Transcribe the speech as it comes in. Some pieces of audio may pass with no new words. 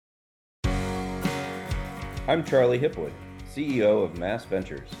I'm Charlie Hipwood, CEO of Mass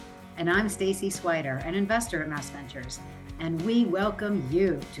Ventures. And I'm Stacy Swider, an investor at Mass Ventures. And we welcome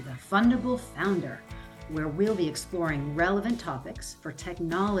you to the Fundable Founder, where we'll be exploring relevant topics for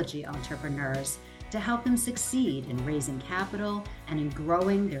technology entrepreneurs to help them succeed in raising capital and in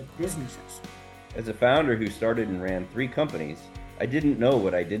growing their businesses. As a founder who started and ran 3 companies, I didn't know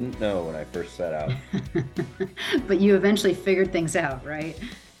what I didn't know when I first set out. But you eventually figured things out, right?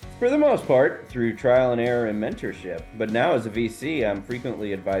 For the most part, through trial and error and mentorship, but now as a VC, I'm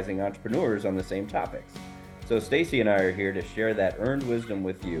frequently advising entrepreneurs on the same topics. So Stacy and I are here to share that earned wisdom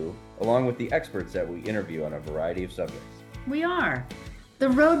with you, along with the experts that we interview on a variety of subjects. We are. The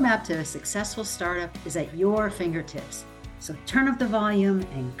roadmap to a successful startup is at your fingertips. So turn up the volume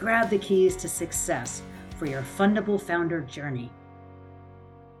and grab the keys to success for your Fundable Founder journey.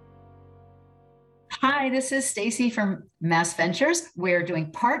 Hi, this is Stacy from Mass Ventures. We're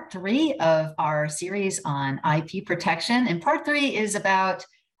doing part 3 of our series on IP protection. And part 3 is about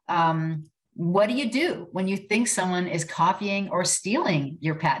what do you do when you think someone is copying or stealing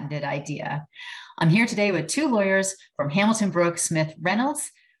your patented idea? I'm here today with 2 lawyers from Hamilton, Brook, Smith, Reynolds,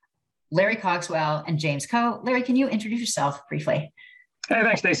 Larry Cogswell and James Coe. Larry, can you introduce yourself briefly? Hey,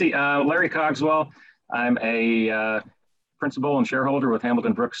 thanks, Stacy. Larry Cogswell. I'm a principal and shareholder with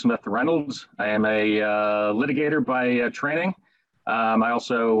Hamilton, Brook, Smith, Reynolds. I am a litigator by training. I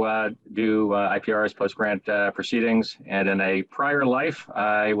also do IPRs, post-grant proceedings, and in a prior life,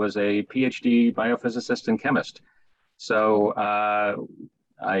 I was a Ph.D. biophysicist and chemist. So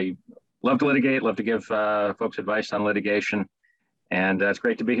I love to litigate, love to give folks advice on litigation, and it's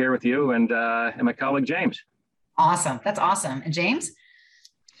great to be here with you and my colleague, James. Awesome. That's awesome. And James?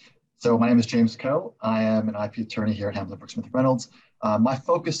 So my name is James Coe. I am an IP attorney here at Hamilton, Brook, Smith, Reynolds. My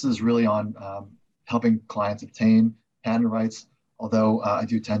focus is really on helping clients obtain patent rights, although I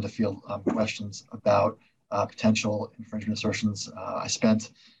do tend to field questions about potential infringement assertions. I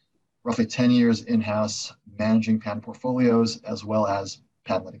spent roughly 10 years in-house managing patent portfolios as well as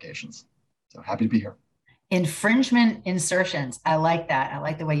patent litigations. So happy to be here. Infringement insertions. I like that. I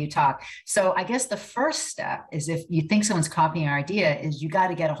like the way you talk. So I guess the first step is, if you think someone's copying your idea, is you got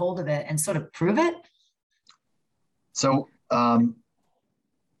to get a hold of it and sort of prove it. So, I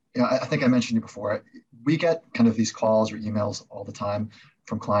think I mentioned you before. We get kind of these calls or emails all the time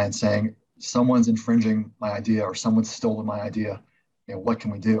from clients saying, someone's infringing my idea or someone's stolen my idea. What can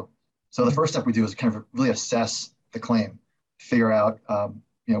we do? So the first step we do is kind of really assess the claim, figure out,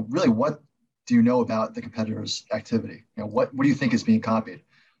 really what do you know about the competitor's activity? What do you think is being copied?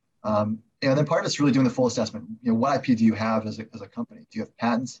 And then part of it's really doing the full assessment. What IP do you have as a company? Do you have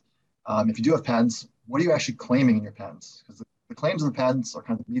patents? If you do have patents, what are you actually claiming in your patents? Because the claims of the patents are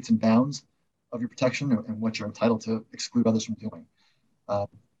kind of the metes and bounds of your protection and what you're entitled to exclude others from doing. Are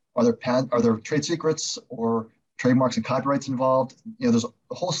there trade secrets or trademarks and copyrights involved? There's a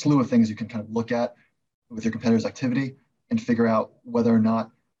whole slew of things you can kind of look at with your competitor's activity and figure out whether or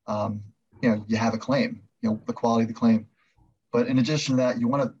not you have a claim, the quality of the claim. But in addition to that, you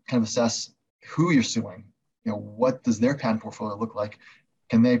want to kind of assess who you're suing. What does their patent portfolio look like?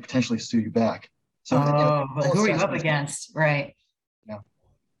 Can they potentially sue you back? So who are you up against? Right. Yeah.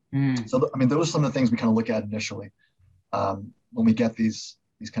 Mm. So, those are some of the things we kind of look at initially when we get these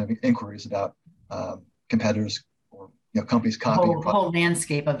kind of inquiries about competitors or companies copying the whole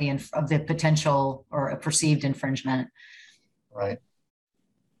landscape of the potential or a perceived infringement. Right.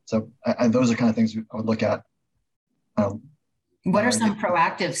 So those are kind of things I would look at. What are some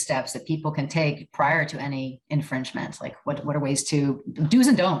proactive steps that people can take prior to any infringement? Like what are ways to do's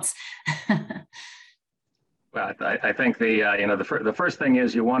and don'ts? Well, I think the first thing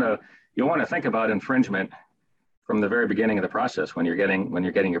is you want to think about infringement from the very beginning of the process when you're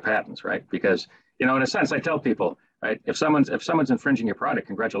getting your patents, right? Because in a sense, I tell people, right, if someone's infringing your product,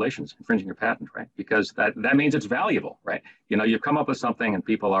 congratulations, infringing your patent, right? Because that means it's valuable, right? You've come up with something and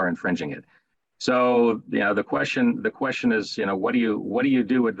people are infringing it. So the question is, what do you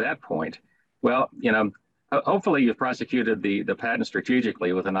do at that point? Well, hopefully you've prosecuted the patent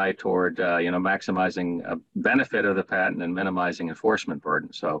strategically with an eye toward maximizing benefit of the patent and minimizing enforcement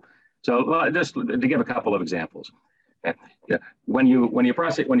burden. So just to give a couple of examples, when you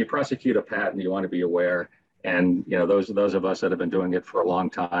prosecute a patent, you want to be aware. And those of us that have been doing it for a long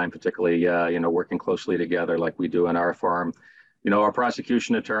time, particularly working closely together like we do in our firm, our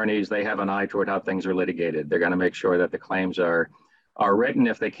prosecution attorneys, they have an eye toward how things are litigated. They're going to make sure that the claims are written,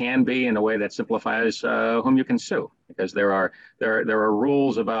 if they can be, in a way that simplifies whom you can sue, because there are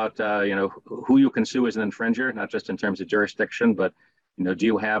rules about who you can sue as an infringer, not just in terms of jurisdiction, but do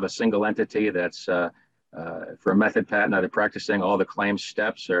you have a single entity that's For a method patent, are they practicing all the claim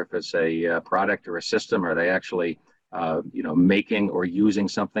steps, or if it's a product or a system, are they actually making or using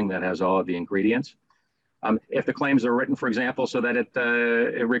something that has all of the ingredients? If the claims are written, for example, so that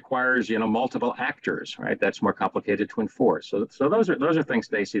it requires multiple actors, right? That's more complicated to enforce. So those are things,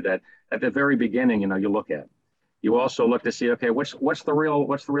 Stacy, that at the very beginning you look at. You also look to see, okay, what's the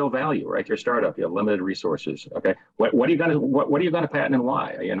real value, right? Your startup, you have limited resources. Okay, what are you going to patent and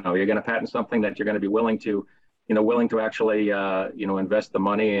why? You're going to patent something that you're going to be willing to actually invest the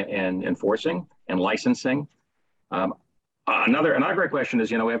money in enforcing and licensing. Another great question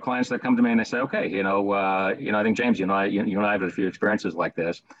is, we have clients that come to me and they say, okay, I think James, you and I have had a few experiences like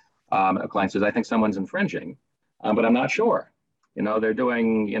this. A client says, I think someone's infringing, but I'm not sure. They're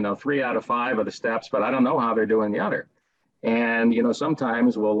doing, 3 out of 5 of the steps, but I don't know how they're doing the other. And,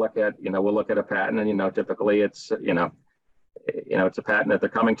 sometimes we'll look at a patent and, typically it's, it's a patent that they're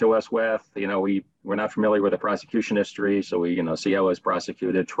coming to us with, we're not familiar with the prosecution history. So we, see how it was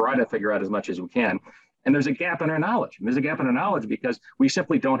prosecuted, try to figure out as much as we can. And there's a gap in our knowledge. And there's a gap in our knowledge because we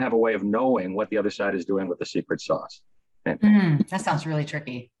simply don't have a way of knowing what the other side is doing with the secret sauce. That sounds really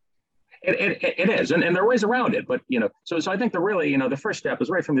tricky. It is, and there are ways around it, but so I think the first step is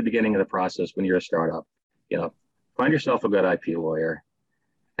right from the beginning of the process when you're a startup. Find yourself a good IP lawyer,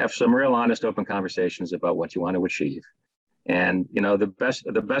 have some real honest, open conversations about what you want to achieve, and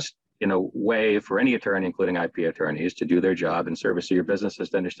the best way for any attorney, including IP attorneys, to do their job in service of your business is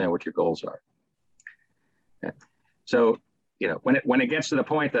to understand what your goals are. Okay. So when it gets to the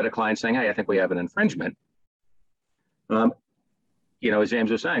point that a client's saying, hey, I think we have an infringement. As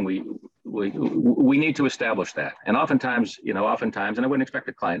James was saying, we need to establish that. And oftentimes, and I wouldn't expect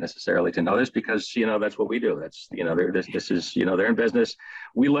a client necessarily to know this because, that's what we do. That's, this is, they're in business.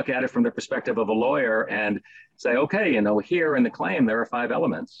 We look at it from the perspective of a lawyer and say, okay, here in the claim, there are 5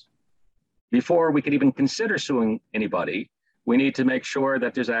 elements. Before we could even consider suing anybody, we need to make sure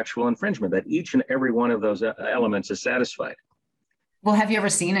that there's actual infringement, that each and every one of those elements is satisfied. Well, have you ever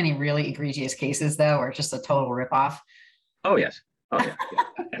seen any really egregious cases, though, or just a total ripoff? Oh, yes. Oh, yeah.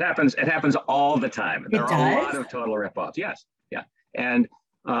 It happens all the time. There are a lot of total ripoffs. Yes. Yeah. And,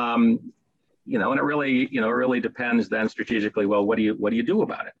 and it really depends then strategically, well, what do you do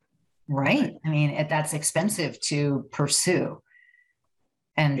about it? Right. I mean, that's expensive to pursue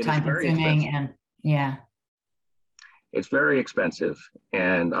and time consuming and yeah. It's very expensive.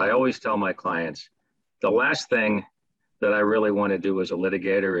 And I always tell my clients, the last thing that I really want to do as a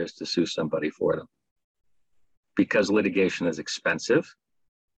litigator is to sue somebody for them. Because litigation is expensive.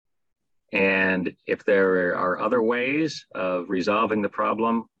 And if there are other ways of resolving the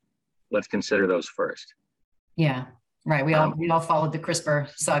problem, let's consider those first. Yeah, right. We all followed the CRISPR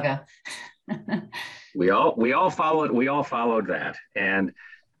saga. we all followed that. And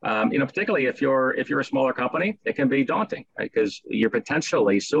particularly if you're a smaller company, it can be daunting, right? Because you're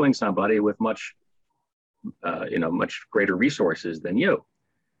potentially suing somebody with much greater resources than you.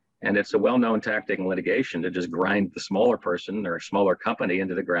 And it's a well-known tactic in litigation to just grind the smaller person or smaller company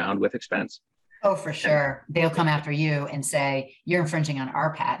into the ground with expense. Oh, for sure. They'll come after you and say, you're infringing on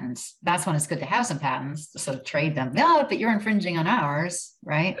our patents. That's when it's good to have some patents to sort of trade them. No, but you're infringing on ours,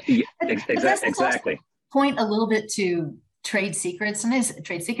 right? Yeah, exactly. Point a little bit to trade secrets. Sometimes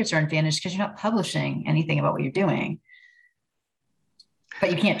trade secrets are an advantage because you're not publishing anything about what you're doing. But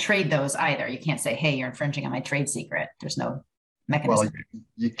you can't trade those either. You can't say, hey, you're infringing on my trade secret. There's no mechanism. Well,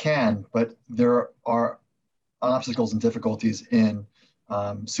 you can, but there are obstacles and difficulties in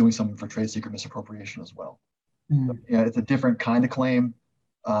suing someone for trade secret misappropriation as well. It's a different kind of claim.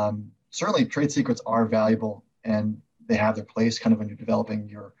 Certainly, trade secrets are valuable and they have their place kind of when you're developing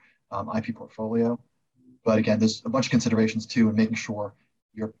your IP portfolio. But again, there's a bunch of considerations too in making sure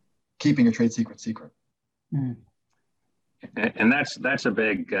you're keeping your trade secret secret. And that's a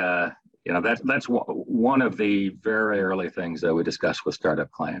big, that's one of the very early things that we discuss with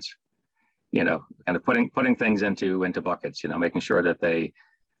startup clients. Kind of putting things into buckets. Making sure that they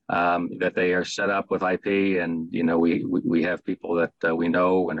are set up with IP, and we have people that we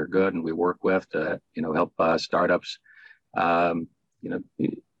know and are good, and we work with to help startups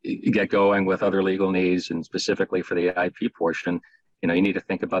get going with other legal needs, and specifically for the IP portion, you need to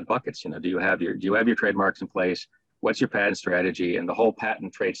think about buckets. Do you have your trademarks in place? What's your patent strategy, and the whole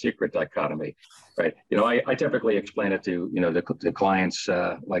patent trade secret dichotomy, right? I typically explain it to to clients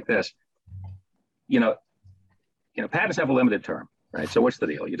like this. Patents have a limited term, right? So what's the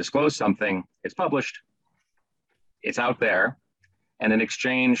deal? You disclose something, it's published, it's out there, and in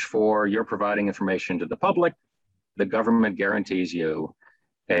exchange for your providing information to the public, the government guarantees you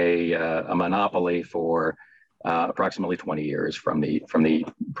a monopoly for approximately 20 years from the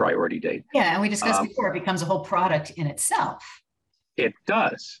priority date. Yeah, and we discussed before, it becomes a whole product in itself. It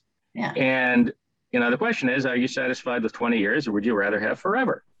does. Yeah. And the question is, are you satisfied with 20 years, or would you rather have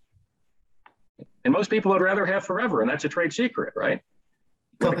forever? And most people would rather have forever, and that's a trade secret, right?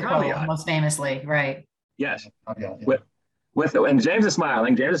 Coca-Cola, most famously, right? Yes. Yeah. And James is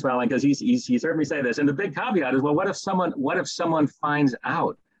smiling. Because he's heard me say this. And the big caveat is, well, what if someone finds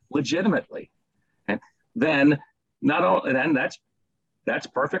out legitimately? And then that's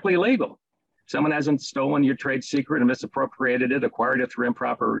perfectly legal. Someone hasn't stolen your trade secret and misappropriated it, acquired it through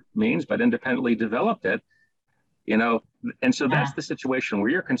improper means, but independently developed it. And so that's the situation where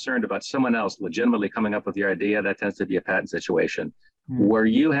you're concerned about someone else legitimately coming up with your idea. That tends to be a patent situation where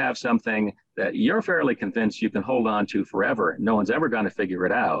you have something that you're fairly convinced you can hold on to forever. No one's ever going to figure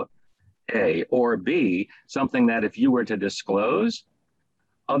it out, A, or B, something that if you were to disclose,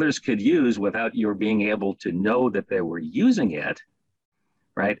 others could use without your being able to know that they were using it,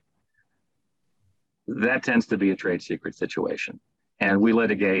 right? That tends to be a trade secret situation. And we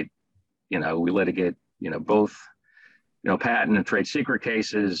litigate both patent and trade secret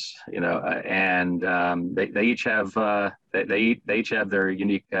cases, and they each have their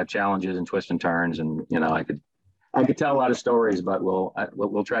unique challenges and twists and turns. And I could tell a lot of stories, but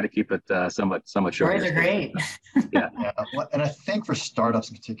we'll try to keep it somewhat short. Stories are great. Yeah. And I think for startups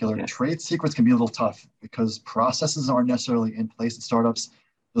in particular, trade secrets can be a little tough because processes aren't necessarily in place at startups.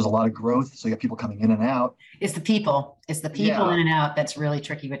 There's a lot of growth, so you have people coming in and out. It's the people in and out that's really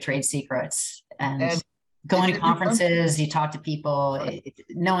tricky with trade secrets. And going to conferences, you talk to people,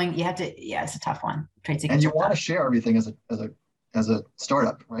 knowing you have to. Yeah, it's a tough one. Trade secrets. And you want to share everything as a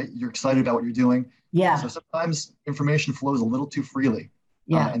startup, right? You're excited about what you're doing. Yeah. So sometimes information flows a little too freely.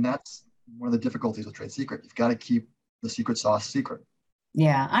 Yeah. And that's one of the difficulties with trade secret. You've got to keep the secret sauce secret.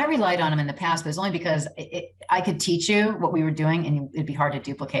 Yeah, I relied on them in the past, but it's only because I could teach you what we were doing and it'd be hard to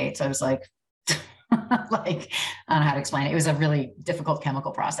duplicate. So I was like, I don't know how to explain it. It was a really difficult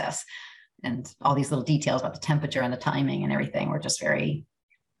chemical process. And all these little details about the temperature and the timing and everything were just very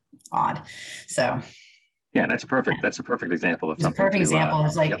odd. So yeah, that's a perfect example of something. It's a perfect example. It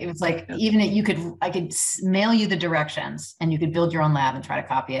was like even I could mail you the directions and you could build your own lab and try to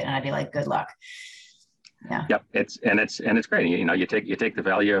copy it. And I'd be like, good luck. Yeah. Yep. It's great. You take the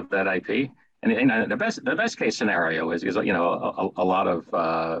value of that IP, and the best case scenario is a lot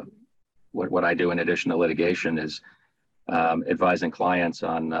of what I do in addition to litigation is advising clients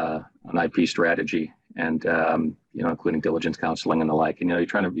on IP strategy and including diligence counseling and the like. And you're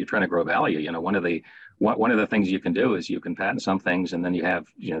trying to grow value. One of the things you can do is you can patent some things, and then you have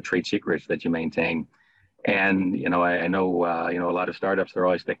trade secrets that you maintain. And I know a lot of startups are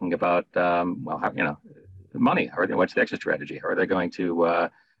always thinking about money. What's the exit strategy? Are they going to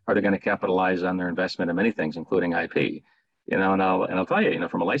capitalize on their investment in many things, including IP? And I'll tell you,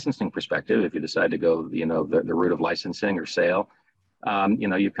 from a licensing perspective, if you decide to go the route of licensing or sale,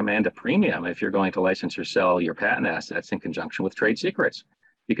 you command a premium if you're going to license or sell your patent assets in conjunction with trade secrets,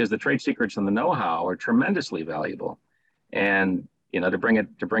 because the trade secrets and the know-how are tremendously valuable. And to bring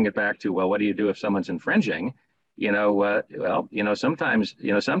it back to, well, what do you do if someone's infringing? Sometimes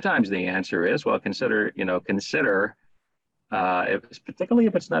the answer is, well, consider, particularly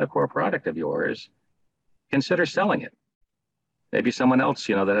if it's not a core product of yours, consider selling it. Maybe someone else,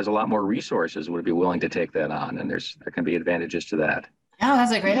 that has a lot more resources would be willing to take that on, and there can be advantages to that. Oh,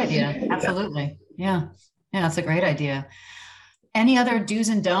 that's a great idea. Absolutely. Yeah, that's a great idea. Any other do's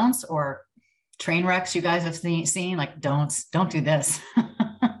and don'ts or train wrecks you guys have seen? Like, don't do this.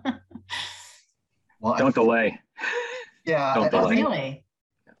 Well, don't delay. Yeah. Don't delay. Really?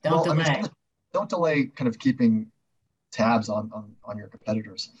 Don't delay. Don't delay kind of keeping tabs on your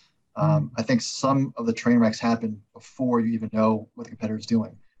competitors. I think some of the train wrecks happen before you even know what the competitor is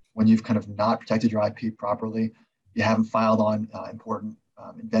doing. When you've kind of not protected your IP properly, you haven't filed on important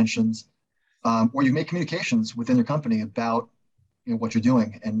inventions, or you make communications within your company about what you're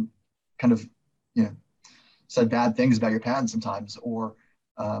doing and kind of said bad things about your patent sometimes, or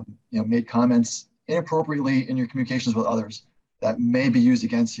made comments inappropriately in your communications with others that may be used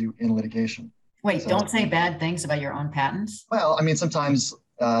against you in litigation. Wait, don't say bad things about your own patents? Well, I mean, sometimes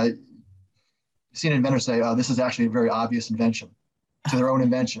you've seen an inventor say, oh, this is actually a very obvious invention to their own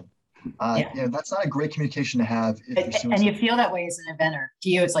invention. That's not a great communication to have. And you feel that way as an inventor. To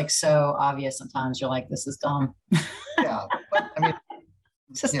you, it's like so obvious sometimes. You're like, this is dumb. Yeah, but I mean,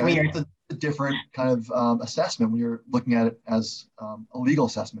 it's just weird. It's a different kind of assessment when you're looking at it as a legal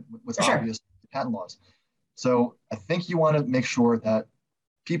assessment. What's obvious patent laws. So I think you want to make sure that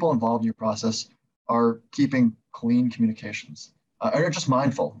people involved in your process are keeping clean communications, are just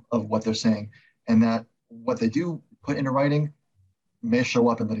mindful of what they're saying, and that what they do put into writing may show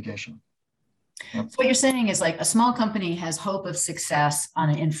up in litigation. So what you're saying is like a small company has hope of success on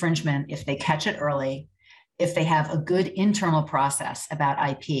an infringement if they catch it early, if they have a good internal process about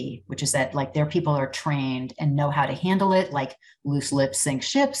IP, which is that like their people are trained and know how to handle it, like loose lips sink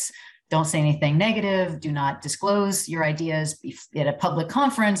ships. Don't say anything negative. Do not disclose your ideas at a public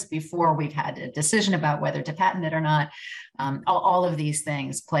conference before we've had a decision about whether to patent it or not. All of these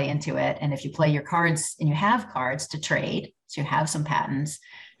things play into it. And if you play your cards and you have cards to trade, so you have some patents,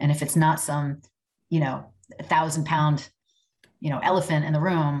 and if it's not some, 1,000-pound, elephant in the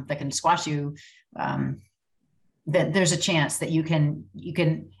room that can squash you, that there's a chance that you can.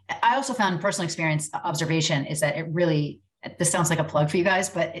 I also found personal experience observation is that it really, this sounds like a plug for you guys,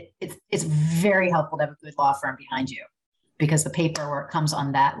 but it's very helpful to have a good law firm behind you, because the paperwork comes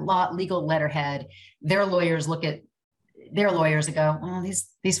on that legal letterhead. Their lawyers look at their lawyers and go, "Oh,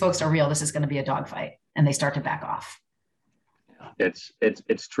 these folks are real. This is going to be a dogfight," and they start to back off.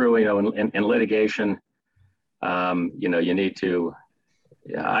 It's true. In litigation, you need to.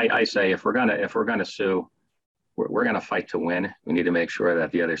 I say if we're gonna sue, we're gonna fight to win. We need to make sure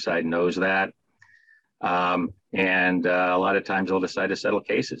that the other side knows that. And a lot of times they'll decide to settle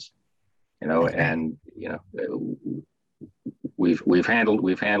cases, and we've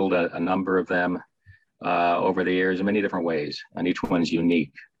handled a number of them over the years in many different ways, and each one's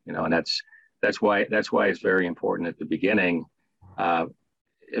unique, and that's why it's very important at the beginning.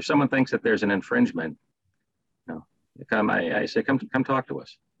 If someone thinks that there's an infringement, I say come talk to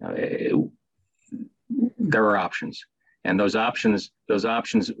us. There are options, and those options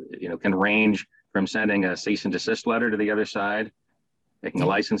can range from sending a cease and desist letter to the other side, making a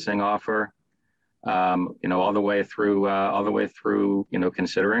licensing offer, all the way through,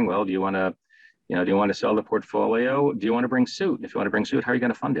 considering, well, do you want to sell the portfolio? Do you want to bring suit? If you want to bring suit, how are you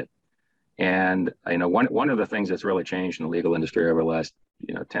going to fund it? And one of the things that's really changed in the legal industry over the last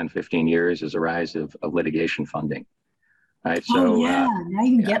 10, 15 years is the rise of litigation funding. Right. So now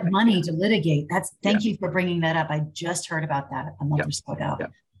you can get money to litigate. Thank you for bringing that up. I just heard about that a month or so ago.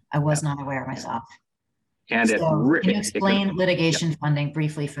 I was not aware myself. And can you explain litigation funding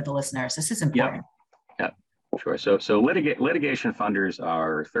briefly for the listeners? This is important. Yeah, sure. So litigation funders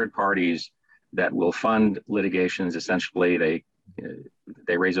are third parties that will fund litigations. Essentially,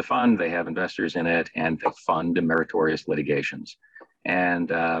 they raise a fund, they have investors in it, and they fund meritorious litigations. And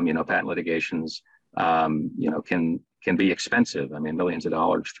patent litigations, can be expensive. I mean, millions of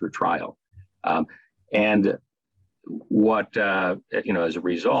dollars through trial. And what, as a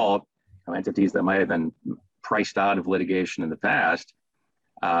result, entities that might have been priced out of litigation in the past,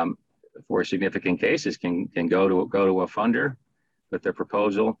 for significant cases can go to a funder with their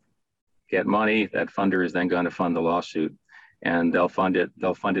proposal, get money. That funder is then going to fund the lawsuit, and they'll fund it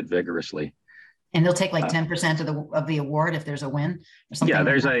vigorously. And they'll take like 10% of the award if there's a win or something. Yeah,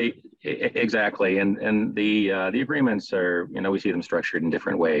 there's exactly. And the agreements are, we see them structured in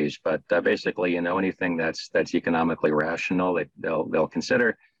different ways, but basically, anything that's economically rational, they'll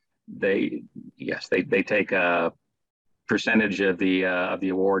consider. They take a percentage of the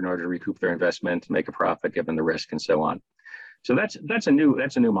award in order to recoup their investment, make a profit given the risk, and so on. So that's a new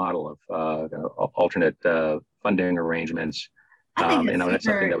model of alternate funding arrangements. That's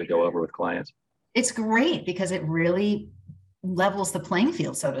something that we go over with clients. It's great because it really levels the playing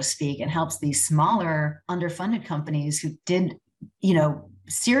field, so to speak, and helps these smaller underfunded companies who did,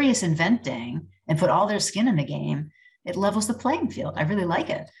 serious inventing and put all their skin in the game. It levels the playing field. I really like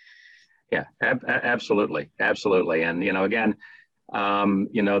it. Yeah, absolutely. And, again,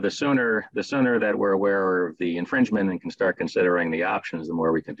 the sooner that we're aware of the infringement and can start considering the options, the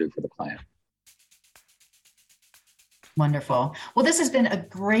more we can do for the client. Wonderful. Well, this has been a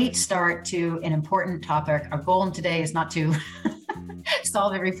great start to an important topic. Our goal today is not to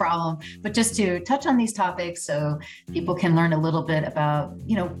solve every problem, but just to touch on these topics so people can learn a little bit about,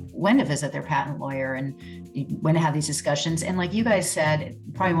 when to visit their patent lawyer and when to have these discussions. And like you guys said,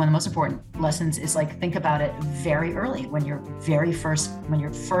 probably one of the most important lessons is think about it very early when you're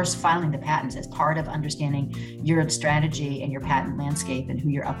first filing the patents as part of understanding your strategy and your patent landscape and who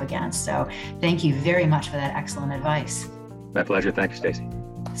you're up against. So thank you very much for that excellent advice. My pleasure. Thank you, Stacy.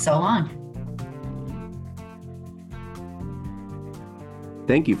 So long.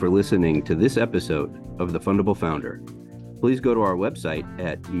 Thank you for listening to this episode of The Fundable Founder. Please go to our website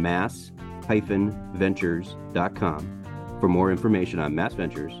at mass-ventures.com for more information on Mass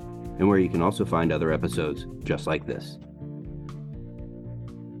Ventures and where you can also find other episodes just like this.